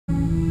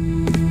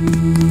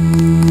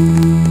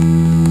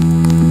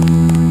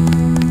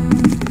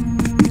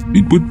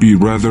would be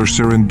rather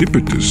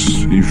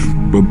serendipitous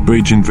if Bob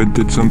Page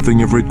invented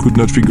something Everett could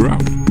not figure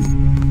out.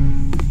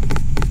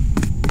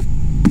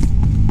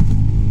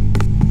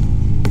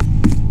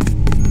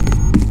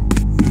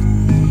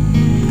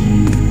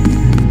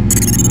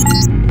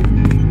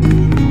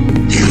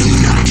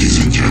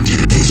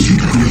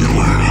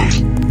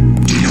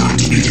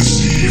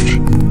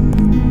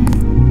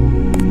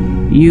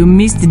 You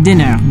missed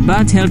dinner,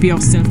 but help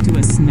yourself to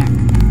a snack.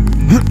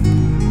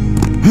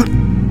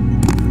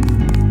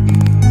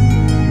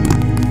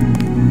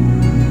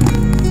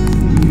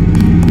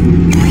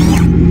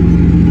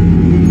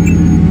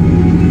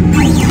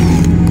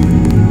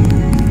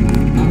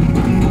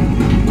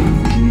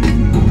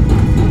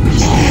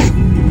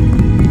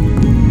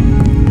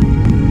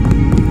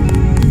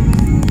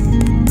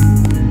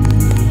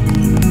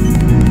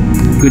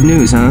 Good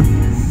news, huh?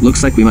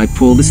 Looks like we might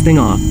pull this thing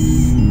off.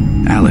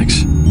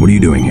 Alex, what are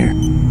you doing here?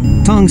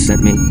 Tong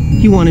sent me.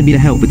 He wanted me to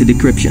help with the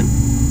decryption.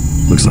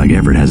 Looks like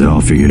Everett has it all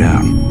figured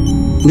out.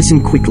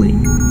 Listen quickly.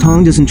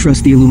 Tong doesn't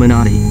trust the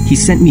Illuminati. He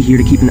sent me here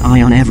to keep an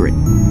eye on Everett.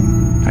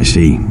 I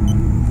see.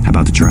 How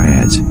about the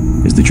triads?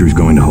 Is the truth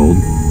going to hold?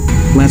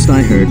 Last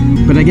I heard,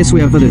 but I guess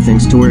we have other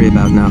things to worry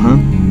about now, huh?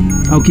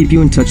 I'll keep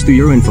you in touch through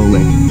your info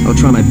link. I'll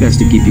try my best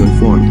to keep you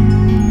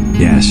informed.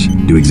 Yes,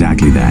 do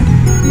exactly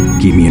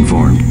that. Keep me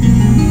informed.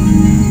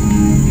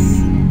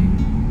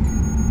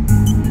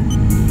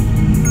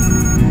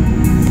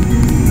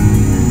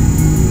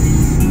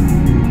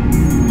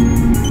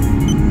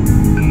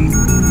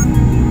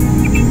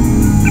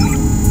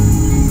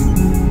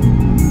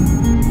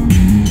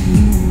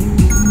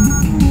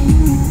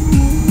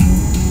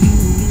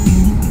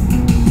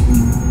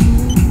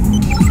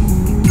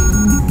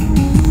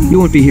 You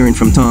won't be hearing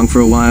from Tong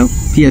for a while.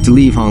 He had to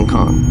leave Hong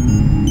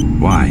Kong.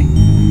 Why?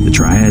 The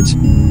triads?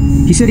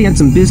 He said he had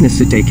some business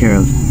to take care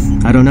of.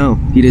 I don't know.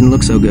 He didn't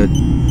look so good.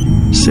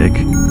 Sick?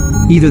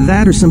 Either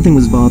that or something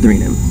was bothering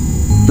him.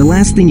 The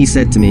last thing he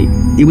said to me,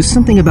 it was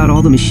something about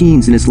all the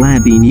machines in his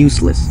lab being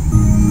useless.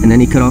 And then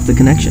he cut off the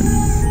connection.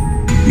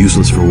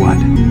 Useless for what?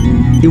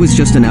 It was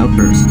just an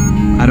outburst.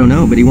 I don't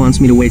know, but he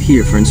wants me to wait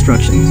here for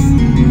instructions.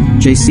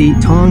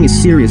 JC, Tong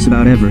is serious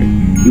about Everett.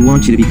 He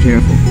wants you to be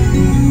careful.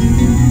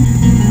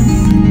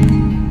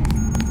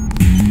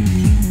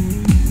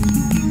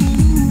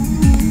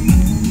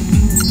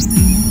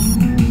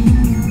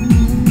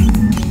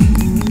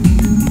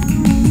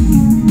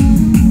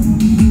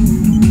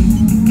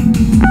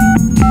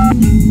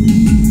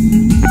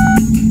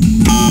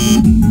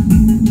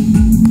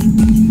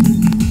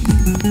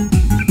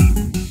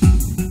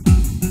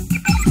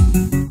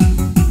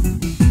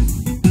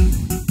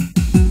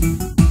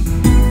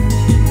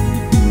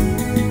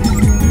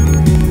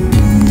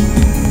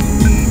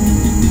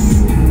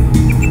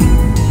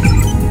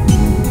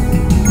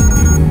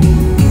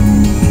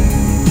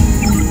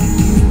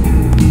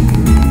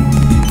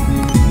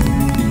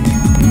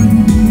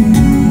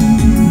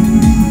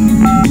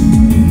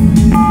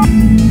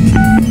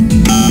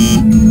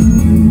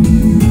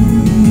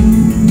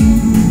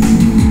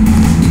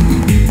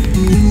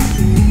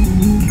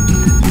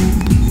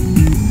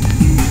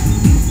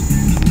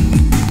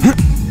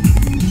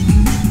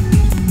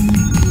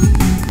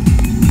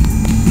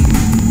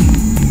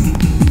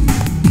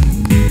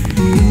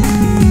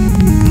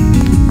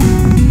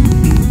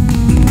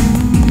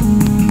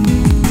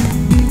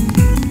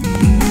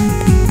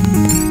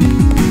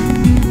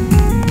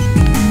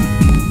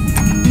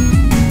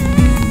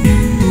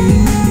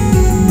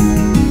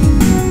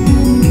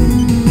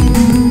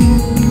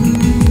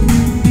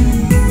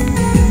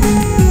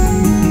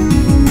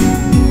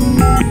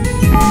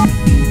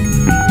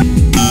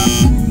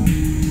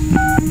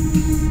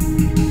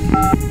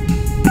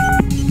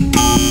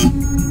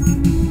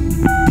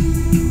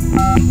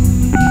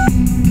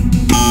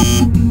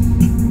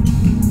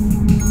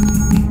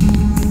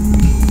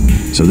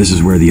 So this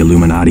is where the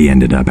Illuminati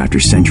ended up after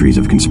centuries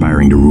of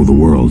conspiring to rule the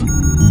world.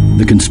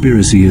 The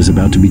conspiracy is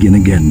about to begin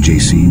again,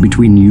 JC,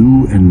 between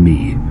you and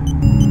me.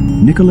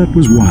 Nicolette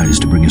was wise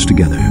to bring us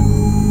together.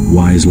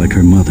 Wise like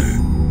her mother.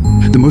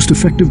 The most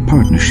effective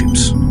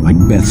partnerships, like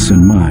Beth's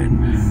and mine,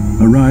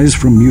 arise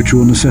from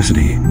mutual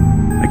necessity.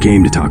 I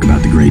came to talk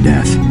about the Grey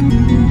Death.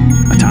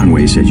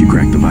 Atanway said you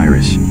cracked the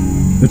virus.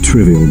 A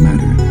trivial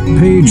matter.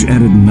 Page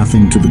added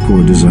nothing to the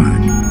core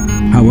design.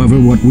 However,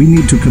 what we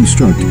need to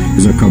construct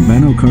is a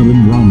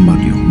carbano-carbon ROM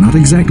module, not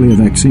exactly a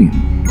vaccine.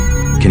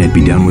 Can it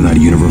be done without a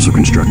universal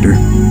constructor?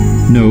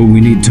 No,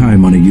 we need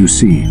time on a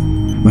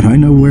UC. But I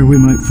know where we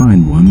might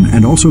find one,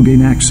 and also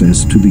gain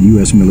access to the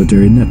U.S.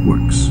 military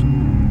networks.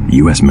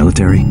 U.S.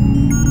 military?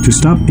 To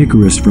stop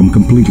Icarus from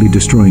completely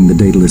destroying the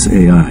Daedalus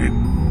AI.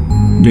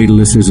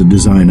 Daedalus is a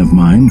design of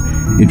mine.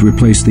 It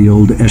replaced the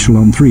old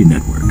Echelon 3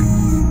 network.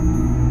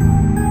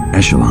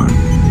 Echelon?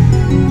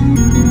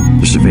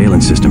 The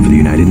surveillance system for the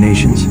United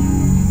Nations.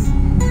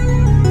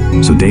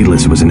 So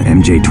Daedalus was an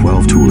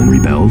MJ-12 tool and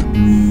rebelled?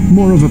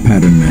 More of a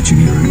pattern-matching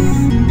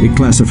error. It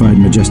classified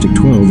Majestic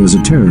 12 as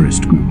a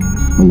terrorist group,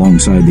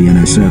 alongside the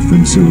NSF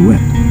and Silhouette.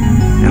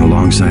 And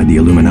alongside the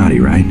Illuminati,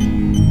 right?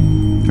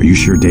 Are you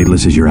sure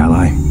Daedalus is your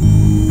ally?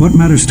 What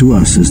matters to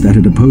us is that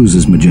it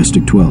opposes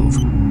Majestic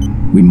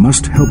 12. We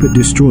must help it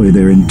destroy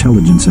their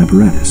intelligence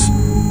apparatus.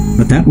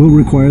 But that will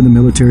require the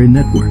military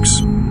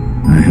networks.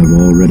 I have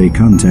already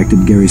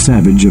contacted Gary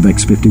Savage of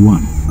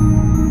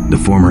X-51. The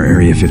former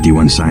Area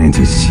 51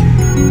 scientists,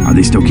 are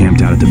they still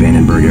camped out at the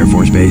Vandenberg Air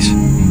Force Base?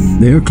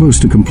 They are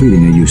close to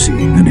completing a UC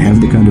and have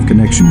the kind of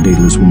connection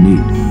Daedalus will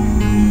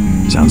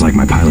need. Sounds like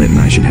my pilot and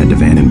I should head to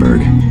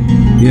Vandenberg.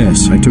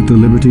 Yes, I took the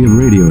liberty of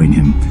radioing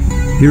him.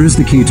 Here is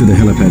the key to the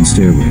helipad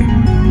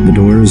stairway. The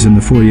door is in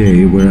the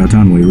foyer where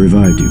Atanwe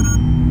revived you.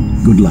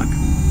 Good luck.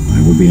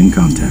 I will be in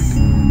contact.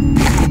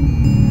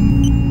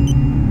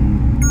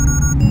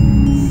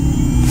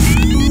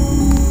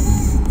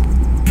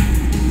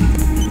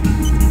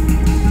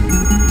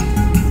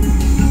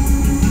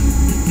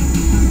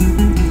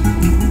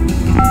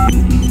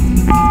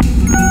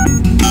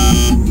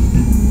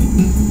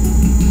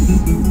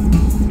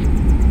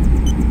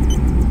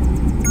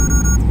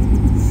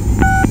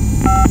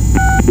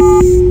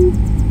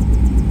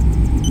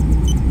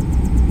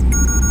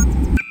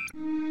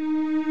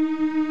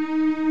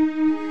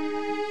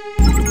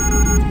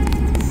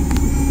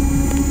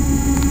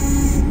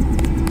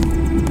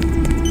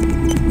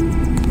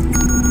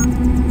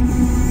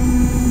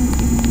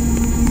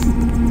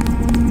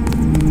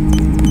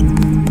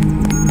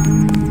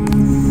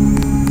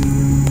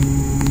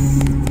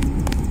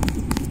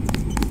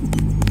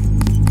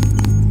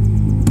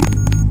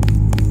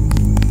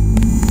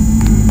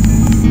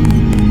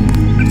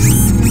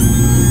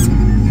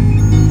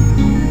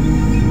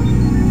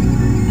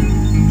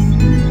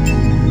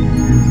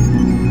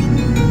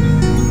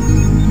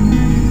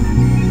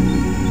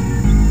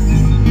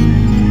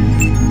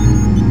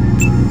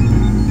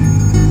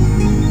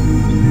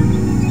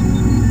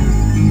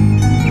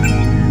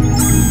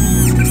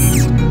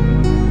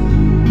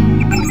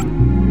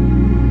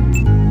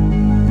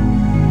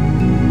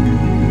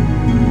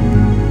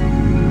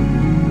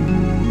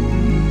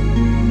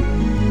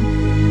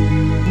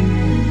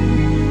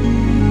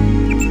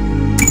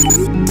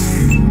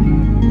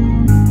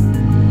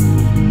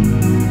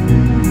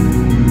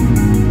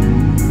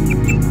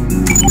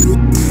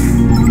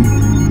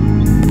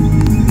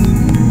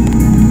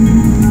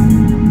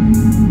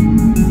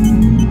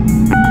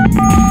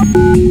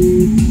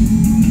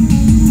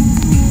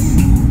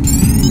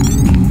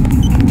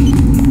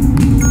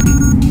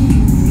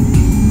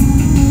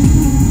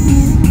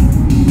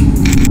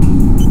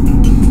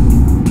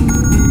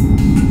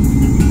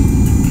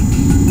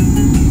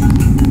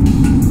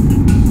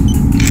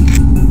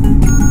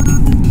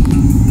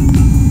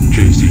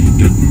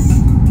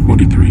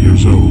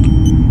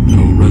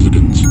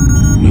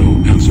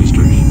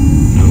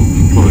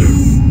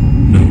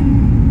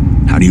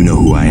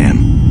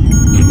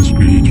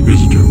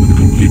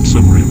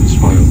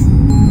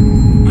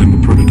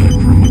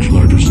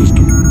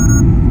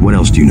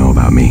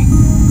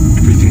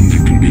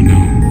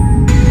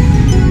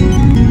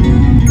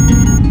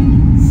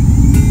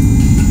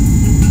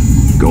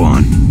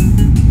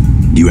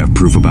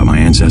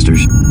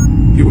 Ancestors?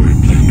 You are a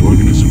planned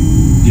organism,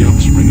 the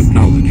offspring of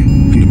knowledge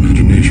and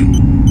imagination,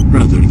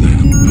 rather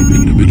than of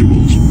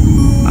individuals.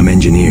 I'm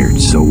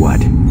engineered, so what?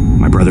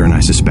 My brother and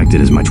I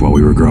suspected as much while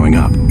we were growing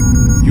up.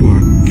 You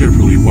are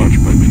carefully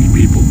watched by many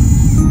people.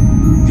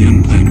 The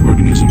unplanned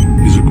organism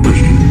is a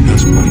question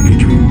asked by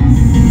nature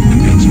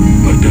and answered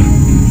by death.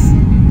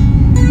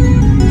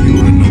 You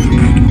are another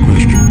kind of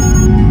question,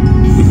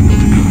 with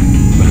another kind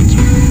of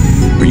answer.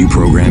 Are you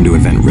programmed to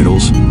invent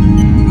riddles?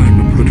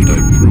 I'm a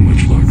prototype for a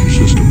much larger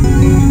system.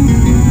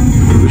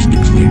 The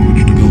heuristics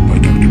language developed by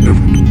Dr.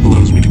 Everett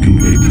allows me to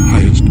convey the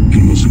highest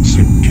and most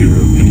succinct tier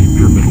of any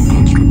pyramidal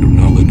construct of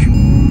knowledge.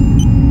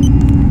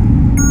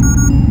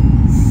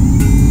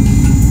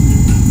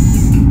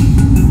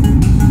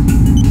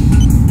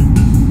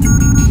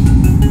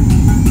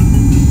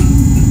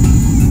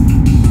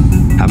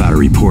 How about a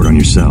report on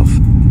yourself?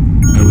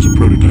 I was a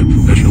prototype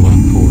for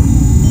Echelon 4.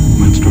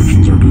 My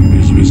instructions are to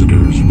amuse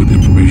visitors with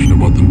information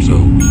about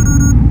themselves.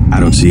 I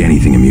don't see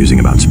anything amusing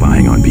about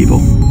spying on people.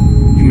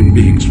 Human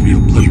beings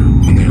feel pleasure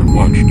when they are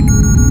watched.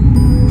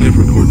 I have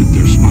recorded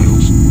their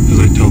smiles as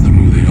I tell them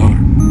who they are.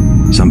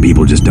 Some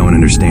people just don't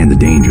understand the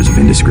dangers of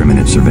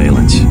indiscriminate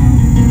surveillance. The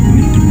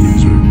need to be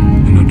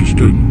observed and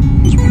understood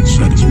was once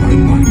satisfied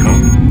by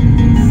God.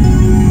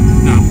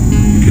 Now,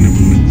 we can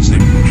implement the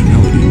same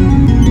functionality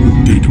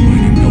with data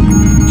mining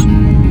algorithms.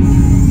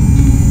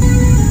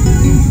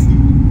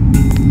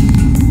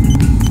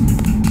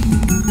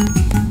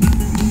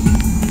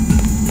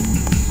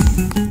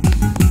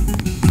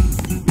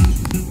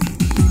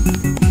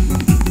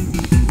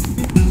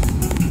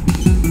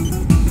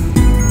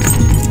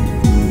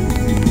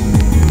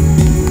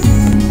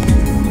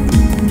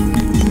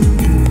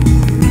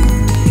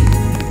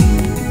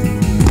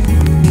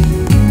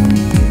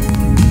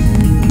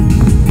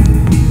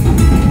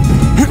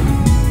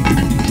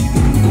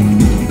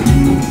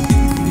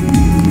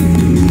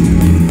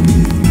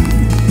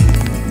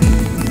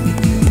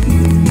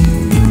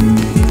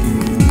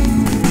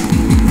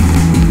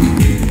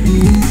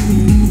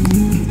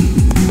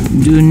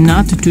 Do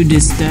not to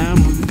disturb.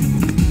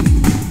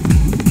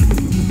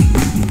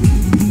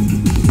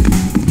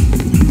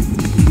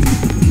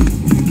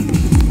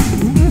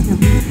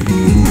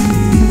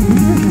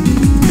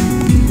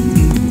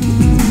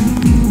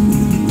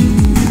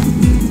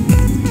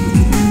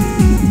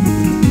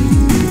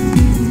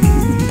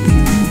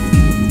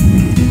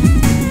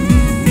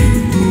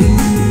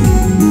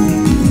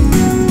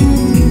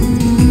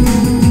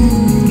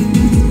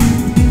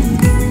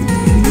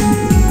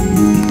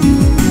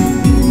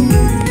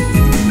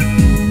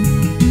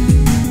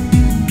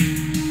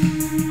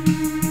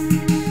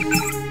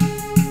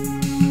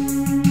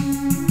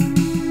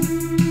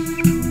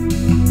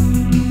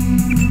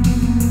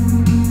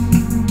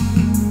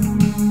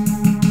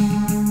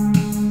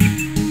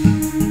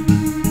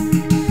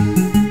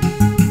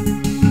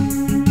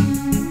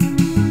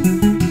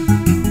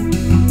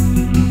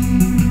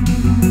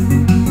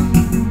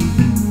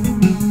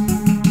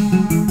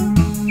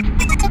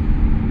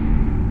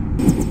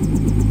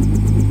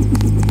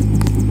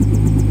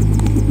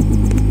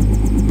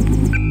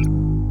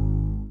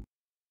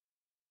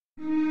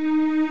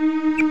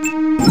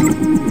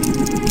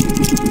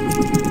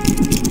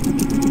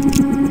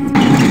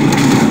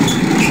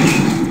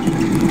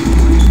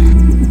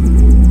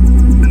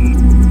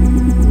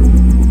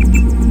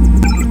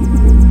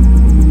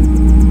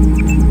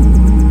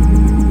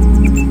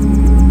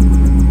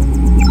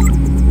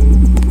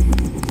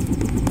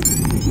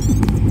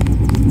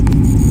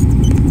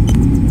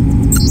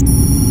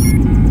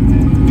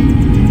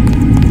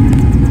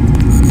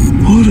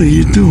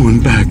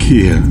 I'm back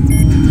here.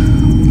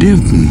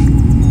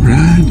 Denton,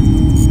 right?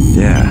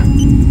 Yeah.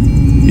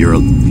 You're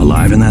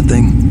alive in that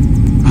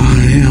thing?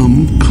 I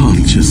am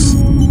conscious.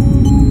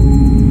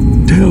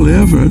 Tell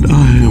Everett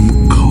I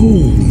am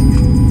cold.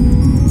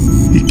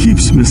 He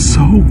keeps me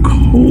so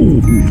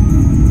cold.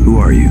 Who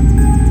are you?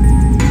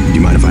 Do you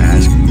mind if I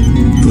ask?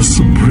 The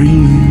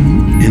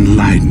Supreme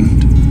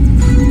Enlightened.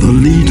 The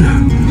leader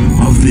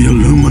of the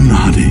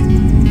Illuminati.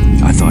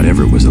 I thought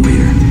Everett was the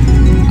leader.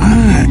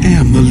 I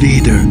am the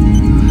leader.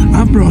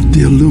 I brought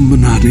the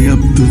Illuminati up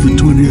through the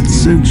 20th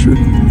century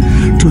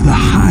to the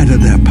height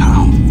of their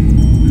power.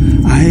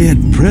 I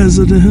had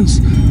presidents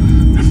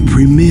and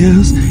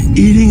premiers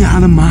eating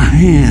out of my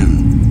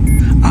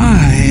hand.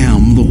 I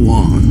am the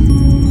one.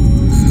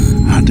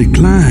 Our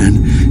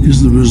decline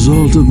is the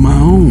result of my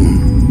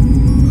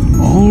own.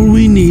 All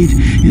we need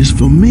is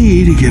for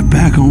me to get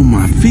back on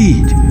my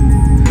feet.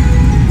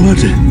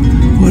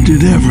 What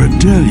did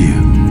Everett tell you?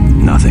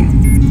 Nothing.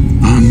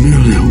 I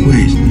merely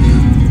await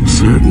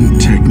certain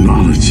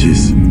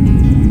technologies.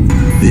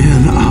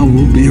 Then I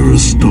will be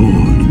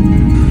restored.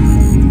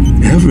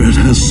 Everett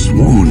has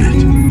sworn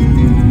it.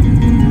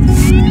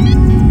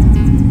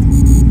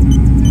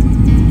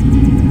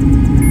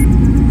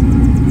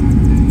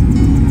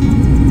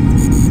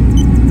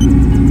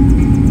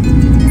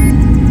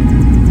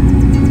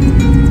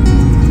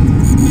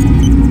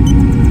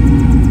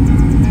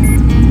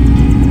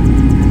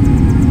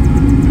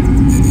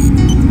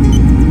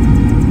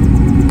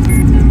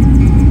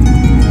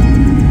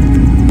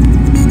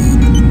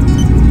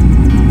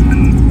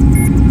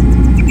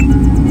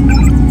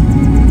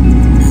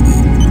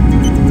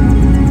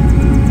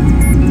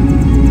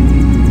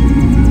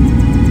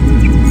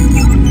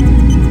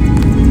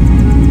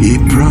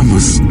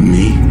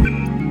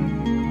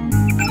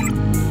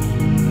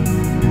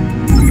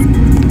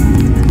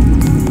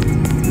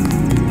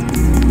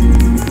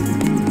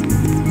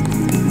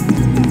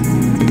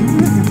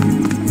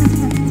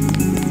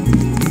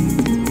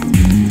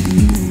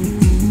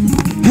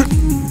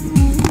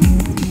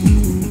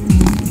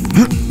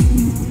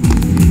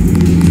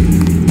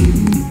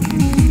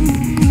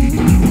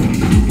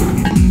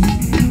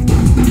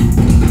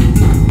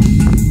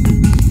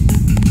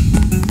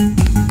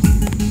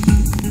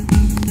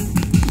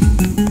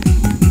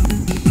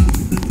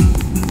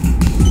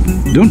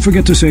 Don't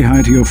forget to say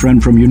hi to your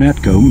friend from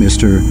UNATCO,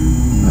 Mr.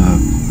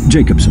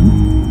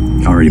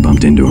 Jacobson. Already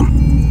bumped into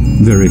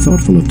him. Very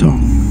thoughtful of Tom.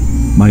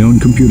 My own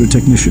computer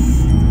technician.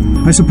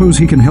 I suppose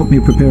he can help me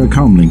prepare a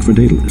comlink for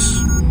Daedalus.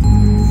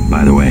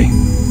 By the way,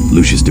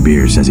 Lucius de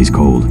Beers says he's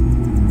cold.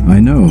 I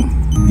know.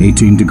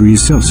 18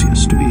 degrees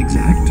Celsius, to be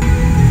exact.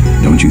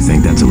 Don't you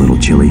think that's a little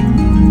chilly?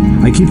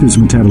 I keep his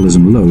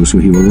metabolism low so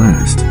he will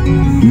last.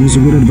 He is a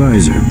good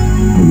advisor.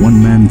 A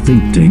one-man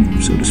think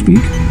tank, so to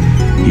speak.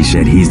 He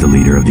said he's the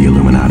leader of the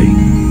Illuminati.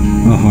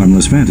 A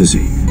harmless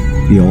fantasy.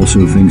 He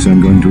also thinks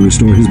I'm going to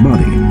restore his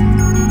body.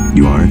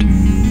 You aren't?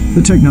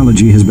 The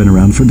technology has been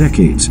around for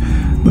decades,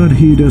 but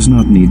he does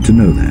not need to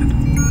know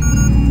that.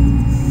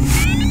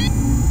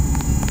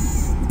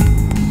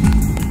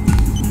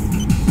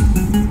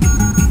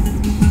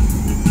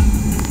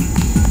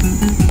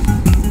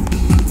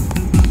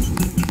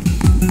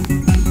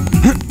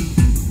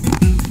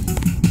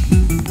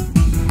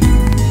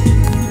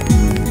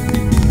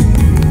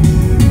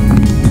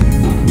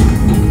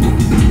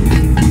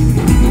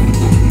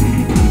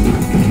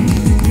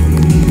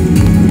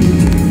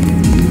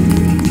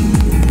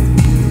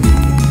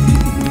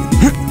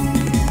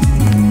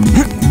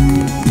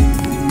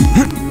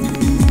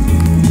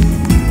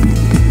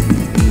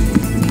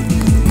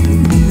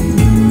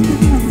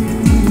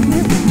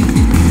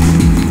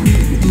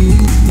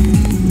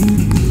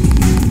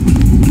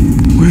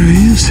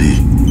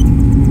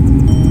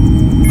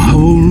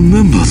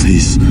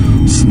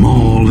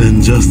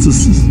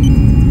 Injustices.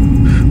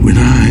 When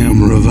I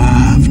am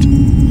revived,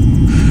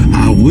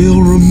 I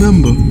will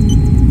remember.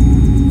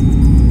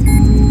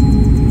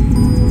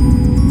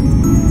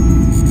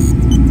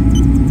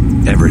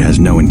 Everett has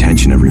no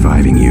intention of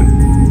reviving you.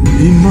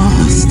 He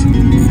must.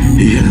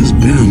 He has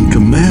been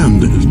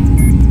commanded.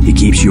 He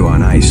keeps you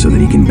on ice so that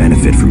he can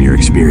benefit from your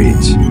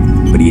experience,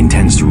 but he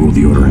intends to rule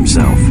the Order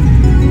himself.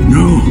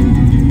 No.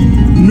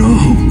 No.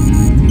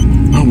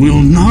 I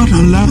will not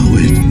allow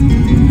it.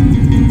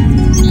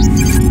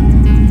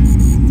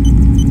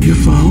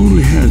 If I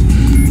only had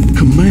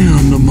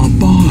command of my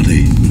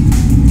body.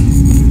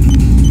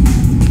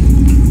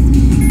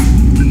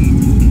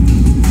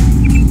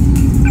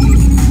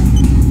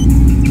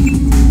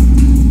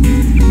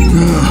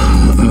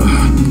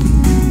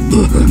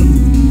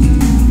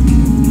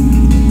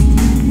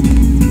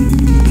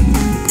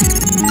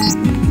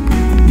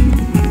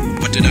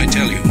 What did I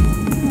tell you?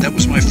 That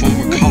was my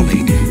former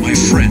colleague, my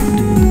friend.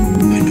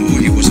 I know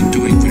he wasn't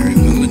doing very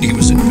well and he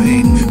was in pain.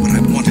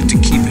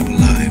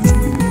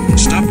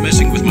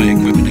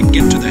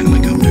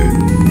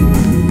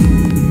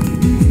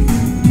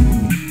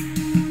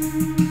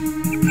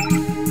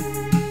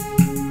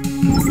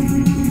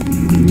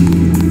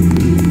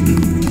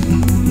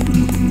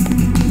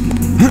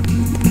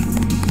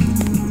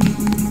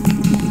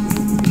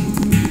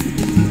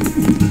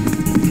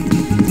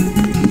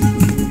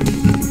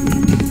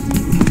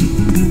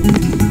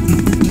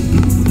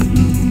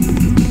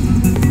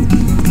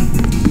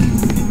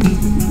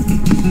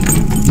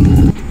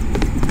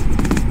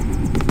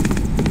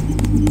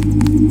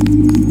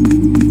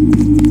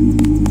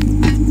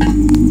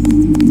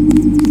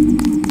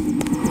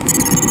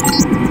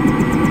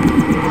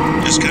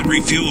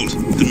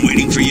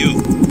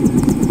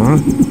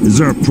 Is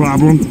there a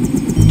problem?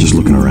 Just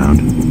looking around.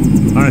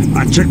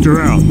 I checked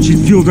her out.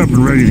 She's fueled up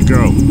and ready to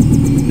go.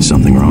 Is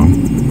something wrong?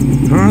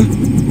 Huh?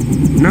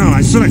 No,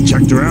 I said I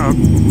checked her out.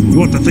 You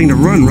want the thing to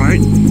run,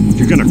 right? If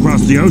you're gonna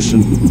cross the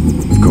ocean.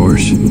 Of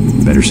course.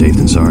 Better safe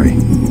than sorry.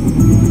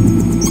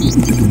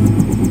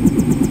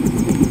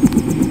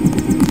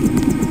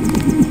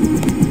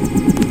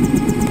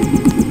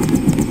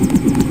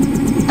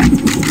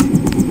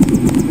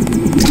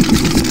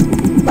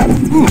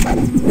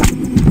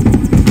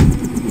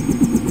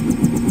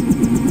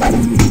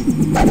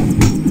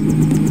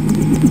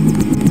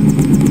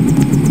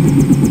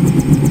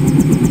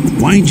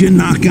 Why'd you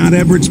knock out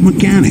Everett's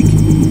mechanic?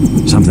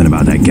 Something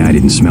about that guy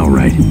didn't smell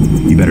right.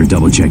 You better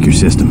double check your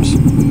systems.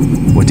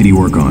 What did he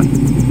work on?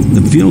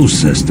 The fuel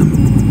system.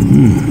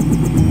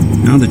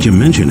 Now that you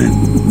mention it.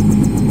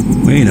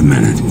 Wait a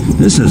minute.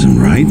 This isn't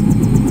right.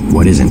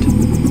 What isn't?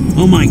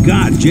 Oh my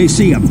god,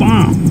 JC, a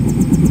bomb!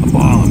 A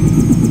bomb.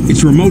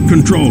 It's remote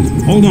controlled.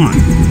 Hold on.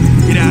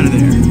 Get out of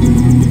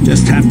there.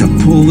 Just have to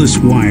pull this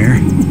wire.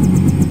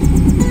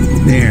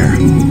 There.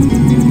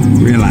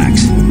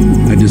 Relax.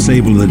 I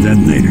disabled the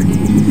detonator.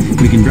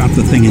 We can drop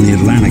the thing in the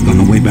Atlantic on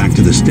the way back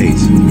to the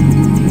States.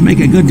 Make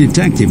a good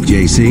detective,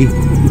 JC.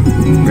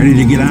 Ready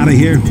to get out of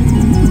here?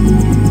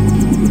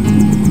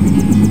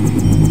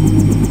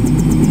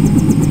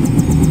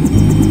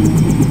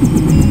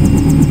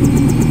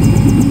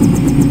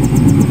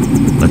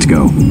 Let's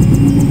go.